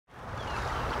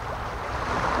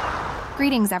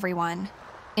Greetings, everyone.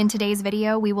 In today's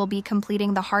video, we will be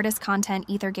completing the hardest content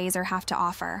Aether Gazer have to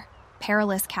offer,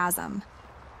 Perilous Chasm.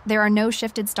 There are no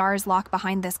shifted stars locked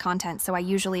behind this content, so I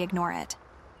usually ignore it.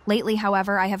 Lately,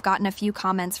 however, I have gotten a few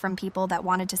comments from people that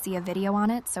wanted to see a video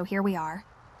on it, so here we are.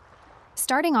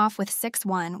 Starting off with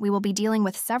 6-1, we will be dealing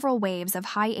with several waves of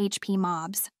high HP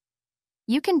mobs.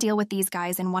 You can deal with these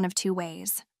guys in one of two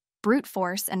ways: brute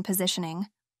force and positioning,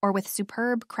 or with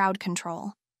superb crowd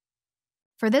control.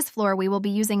 For this floor, we will be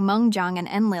using Mengjiang and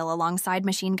Enlil alongside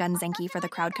Machine Gun Zenki for the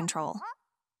crowd control.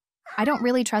 I don't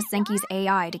really trust Zenki's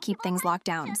AI to keep things locked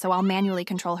down, so I'll manually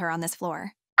control her on this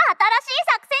floor.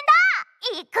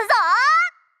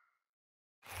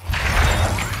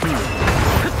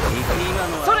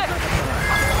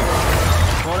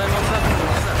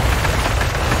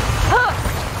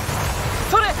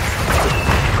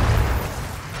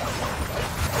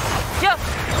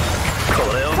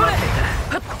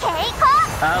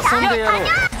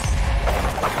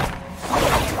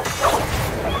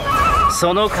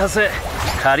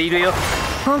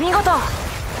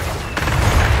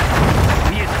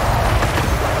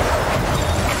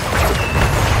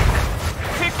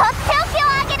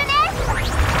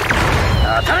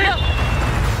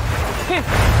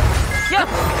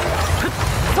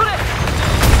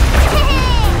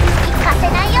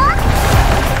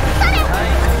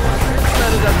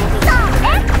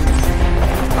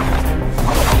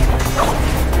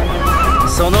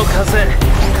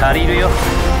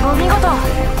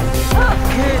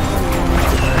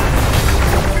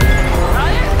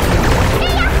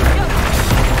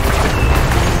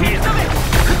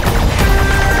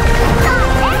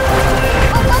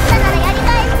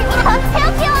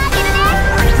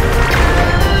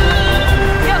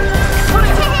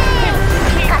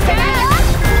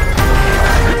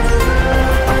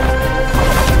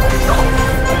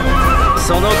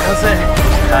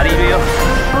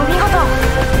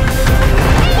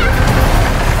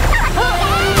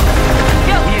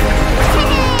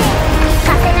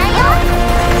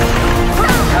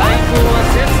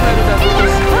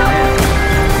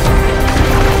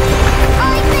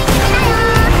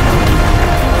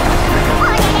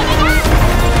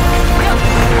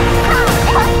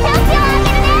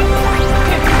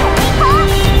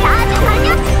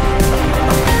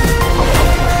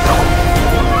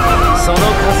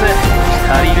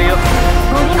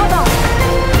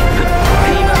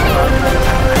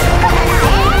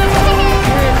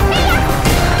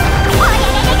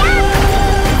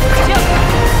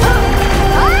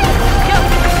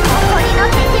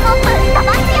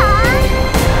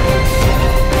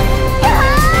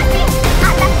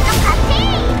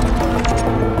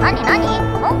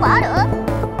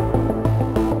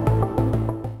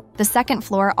 The second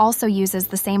floor also uses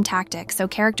the same tactic, so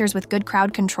characters with good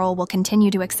crowd control will continue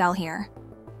to excel here.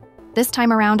 This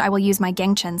time around, I will use my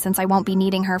Gengchen since I won't be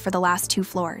needing her for the last two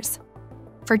floors.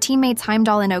 For teammates,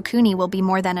 Heimdall and Okuni will be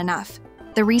more than enough.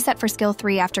 The reset for skill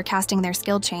 3 after casting their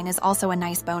skill chain is also a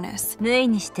nice bonus.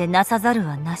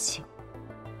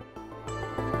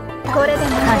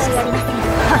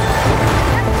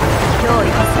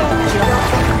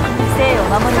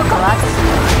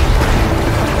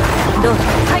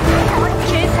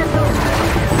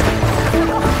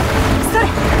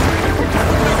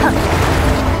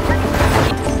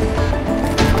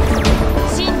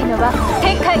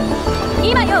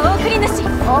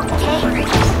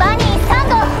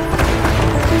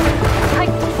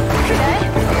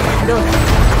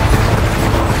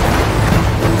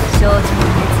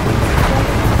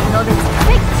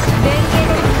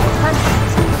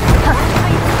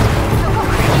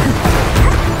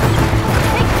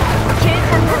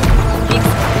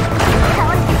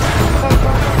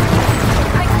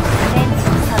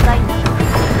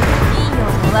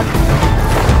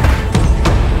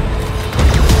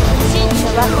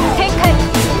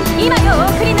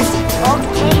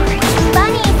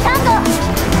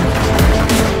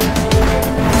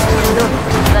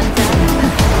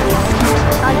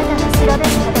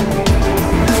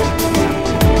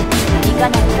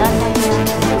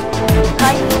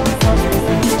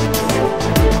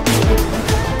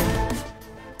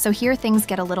 So here things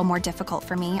get a little more difficult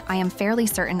for me. I am fairly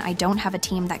certain I don't have a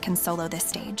team that can solo this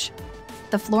stage.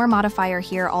 The floor modifier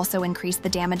here also increased the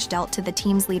damage dealt to the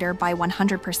team's leader by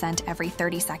 100% every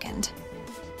 30 seconds.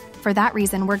 For that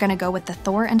reason, we're gonna go with the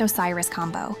Thor and Osiris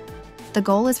combo. The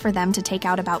goal is for them to take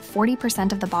out about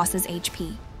 40% of the boss's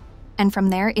HP. And from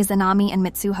there, Izanami and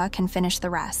Mitsuha can finish the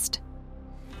rest.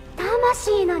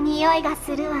 魂の匂いが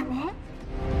するわね。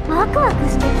ワクワク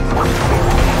してきた。こ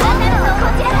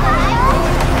ちらだよ。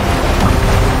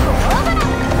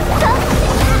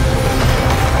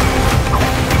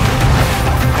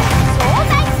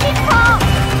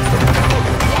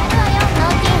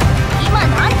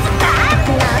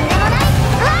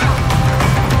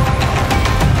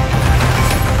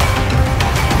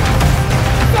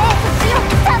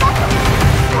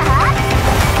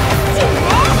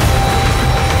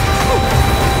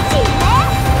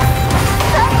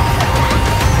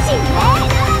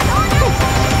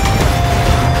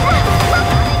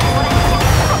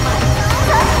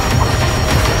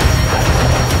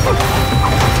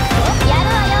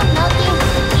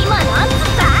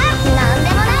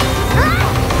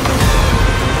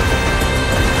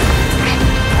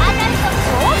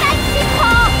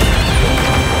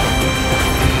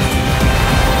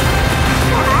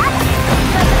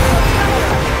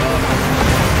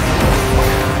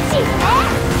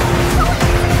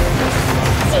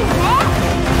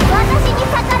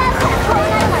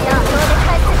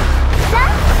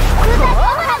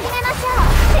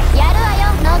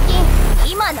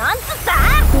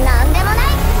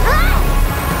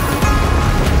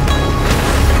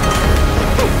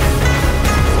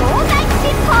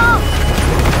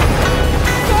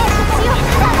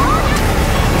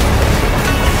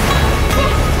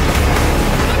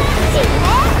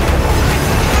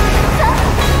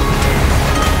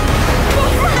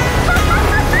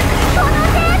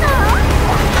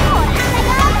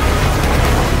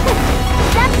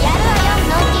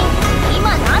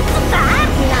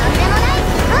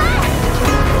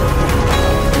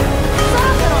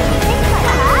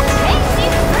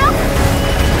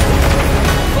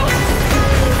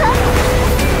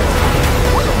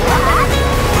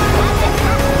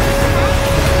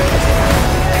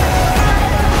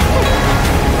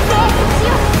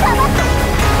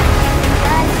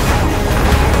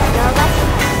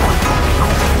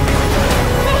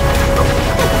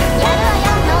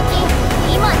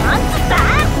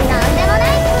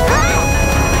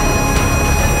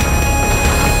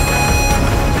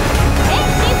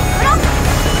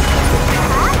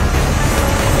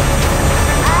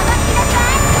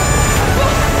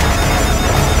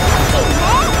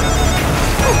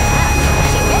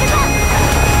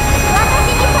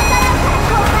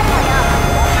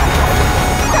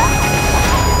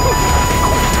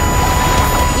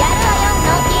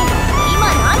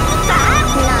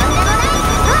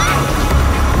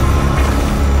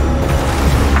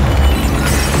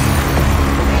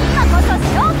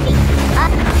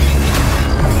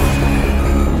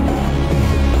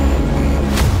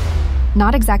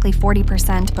Not exactly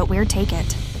 40%, but we'll take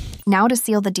it. Now to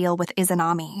seal the deal with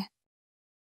Izanami.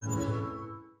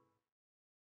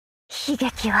 悲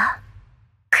劇は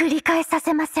繰り返さ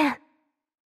せません。感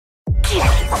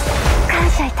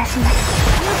謝いたします。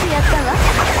よくやったわ。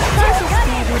感謝し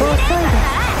ている。遅いです。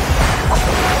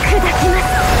砕きま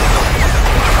す。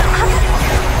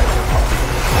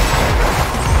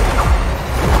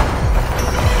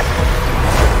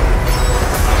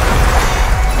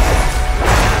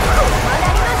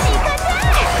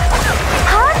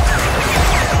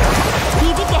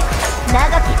長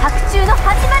き白昼の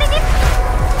始まりに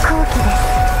好機です。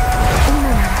今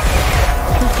なら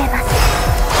いけます。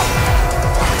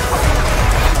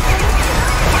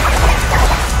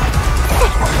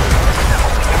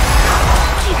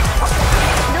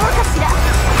どうかしら。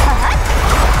はい。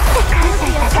感謝い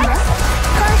たします。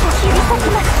感謝切り裂き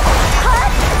ます。はい。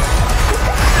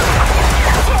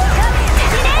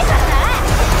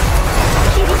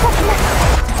切り裂きます。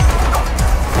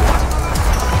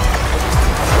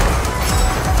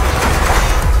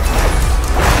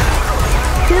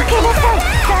受けなさい。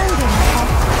懺悔なさい。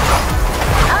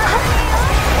ああ、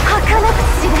儚く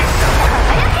散れ。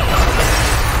輝け。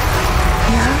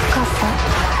なんかさ、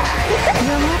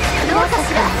どうかし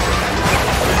ら。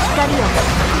光を。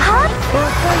はっ。遅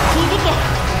い。響け。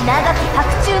長き白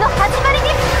昼の始まりに。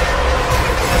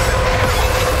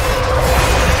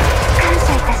感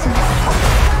謝いたします。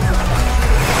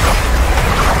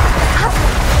はっ。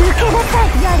受けなさ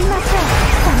い。やりましょう。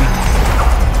冷めて。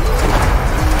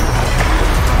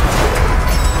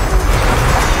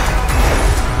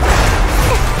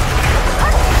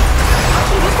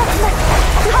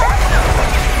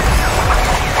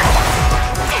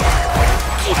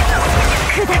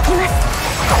砕きます。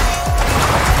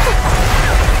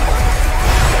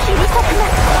切り裂きま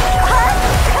す。はい。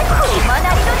今な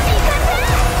りの時間だ。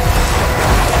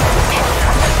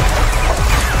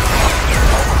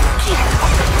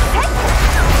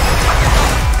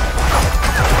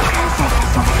感謝いた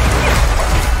します。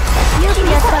よく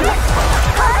やったわ。は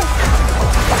い。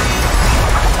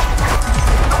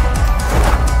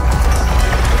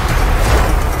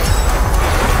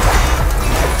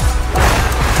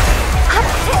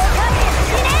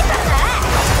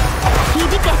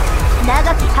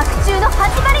長き白昼の始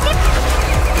まりに。手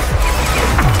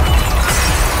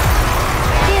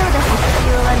を出す必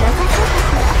要はなさそうです。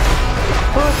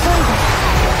遅いです。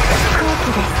好機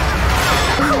です。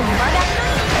今ならい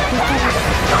けます。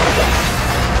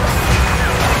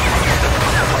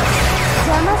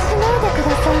邪魔しないでく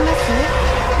ださいます。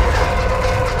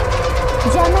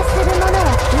邪魔するものは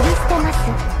切り捨てます。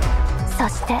そ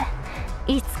して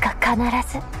いつか必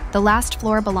ず。The last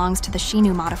floor belongs to the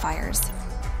Shinu modifiers.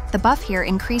 The buff here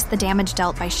increased the damage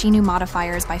dealt by Shinu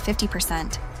modifiers by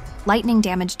 50%. Lightning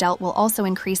damage dealt will also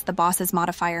increase the boss's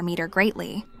modifier meter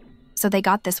greatly, so they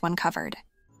got this one covered.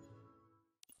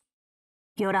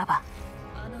 よらば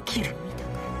切る。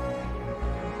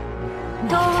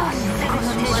どうしてこ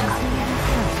の手しか。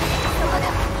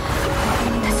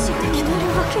私が決める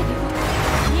わけには。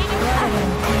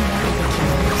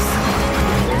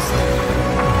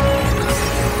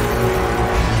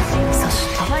そし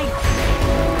て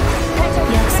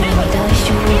奴らに代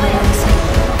償を払わせる。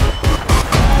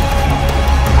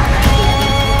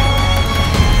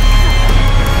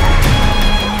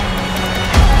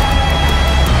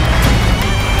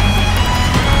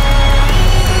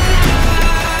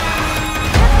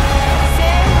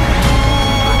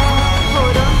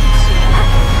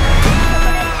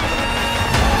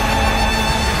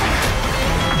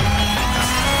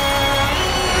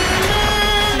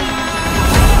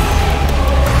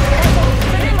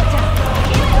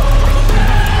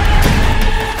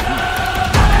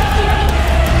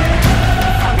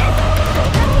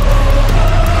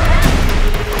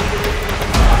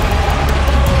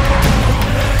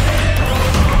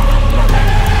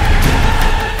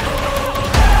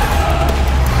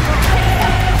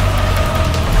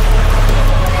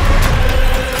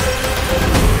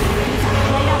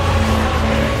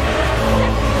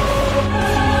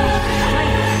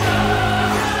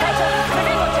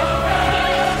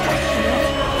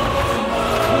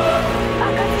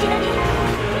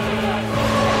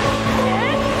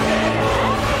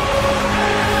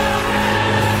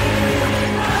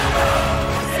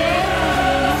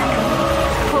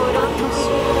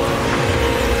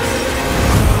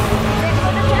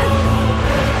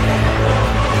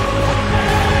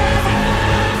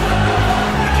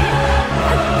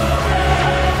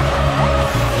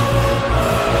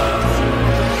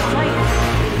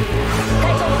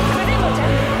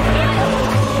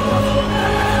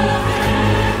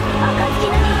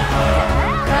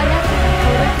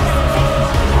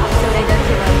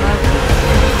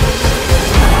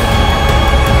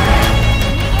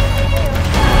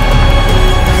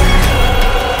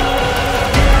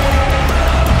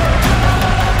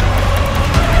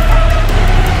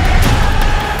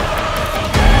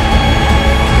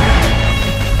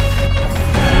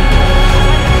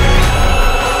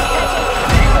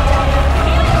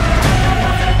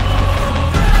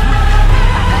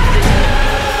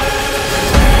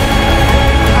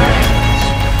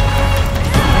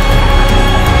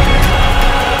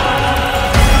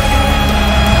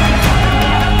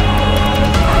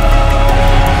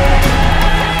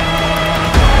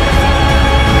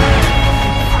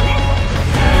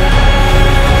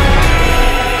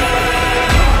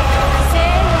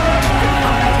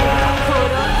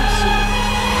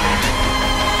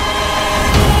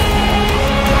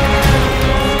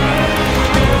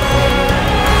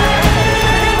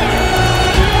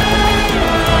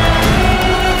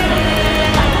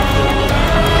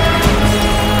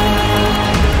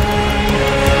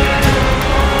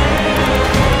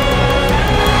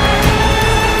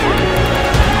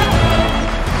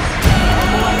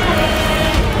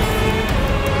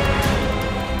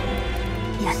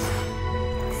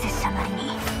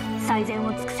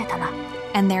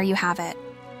there you have it.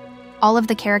 All of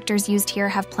the characters used here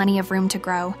have plenty of room to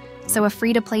grow, so a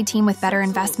free-to-play team with better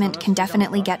investment can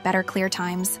definitely get better clear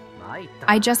times.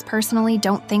 I just personally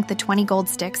don't think the 20 gold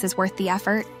sticks is worth the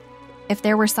effort. If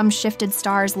there were some shifted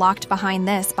stars locked behind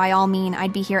this, by all means,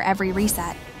 I'd be here every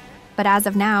reset. But as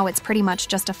of now, it's pretty much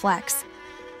just a flex.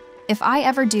 If I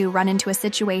ever do run into a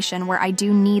situation where I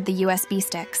do need the USB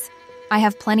sticks, I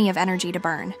have plenty of energy to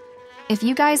burn. If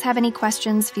you guys have any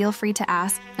questions, feel free to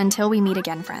ask. Until we meet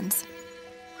again, friends.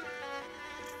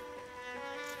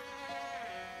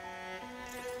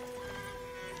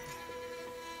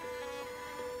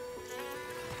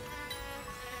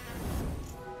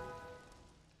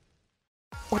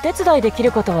お手伝いでき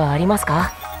ることはあります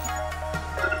か？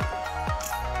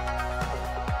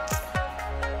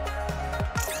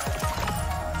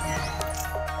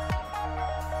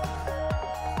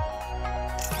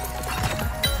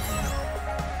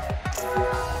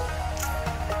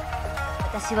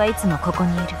私はいつもここ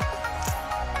にいる。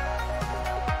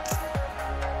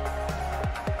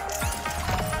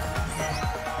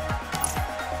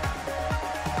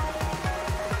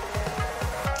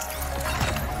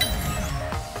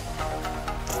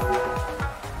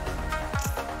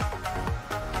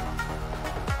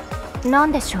な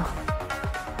んでしょう。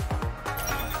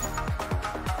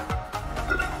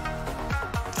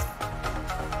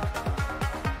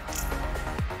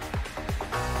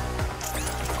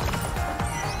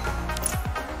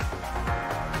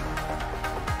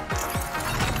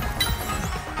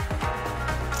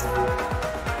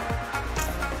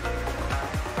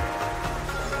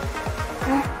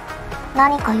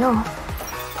何か用？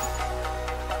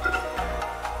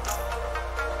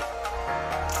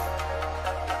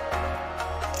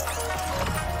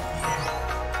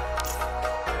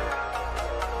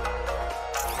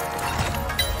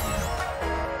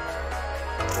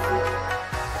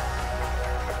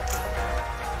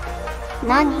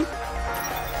何？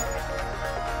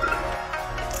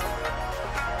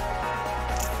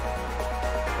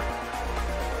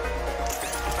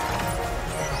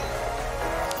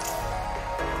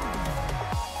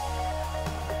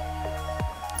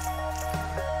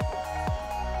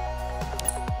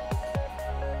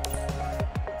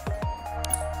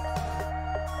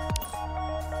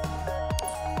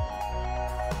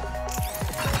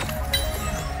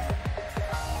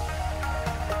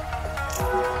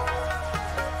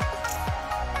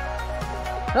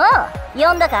おう、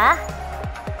読んだか？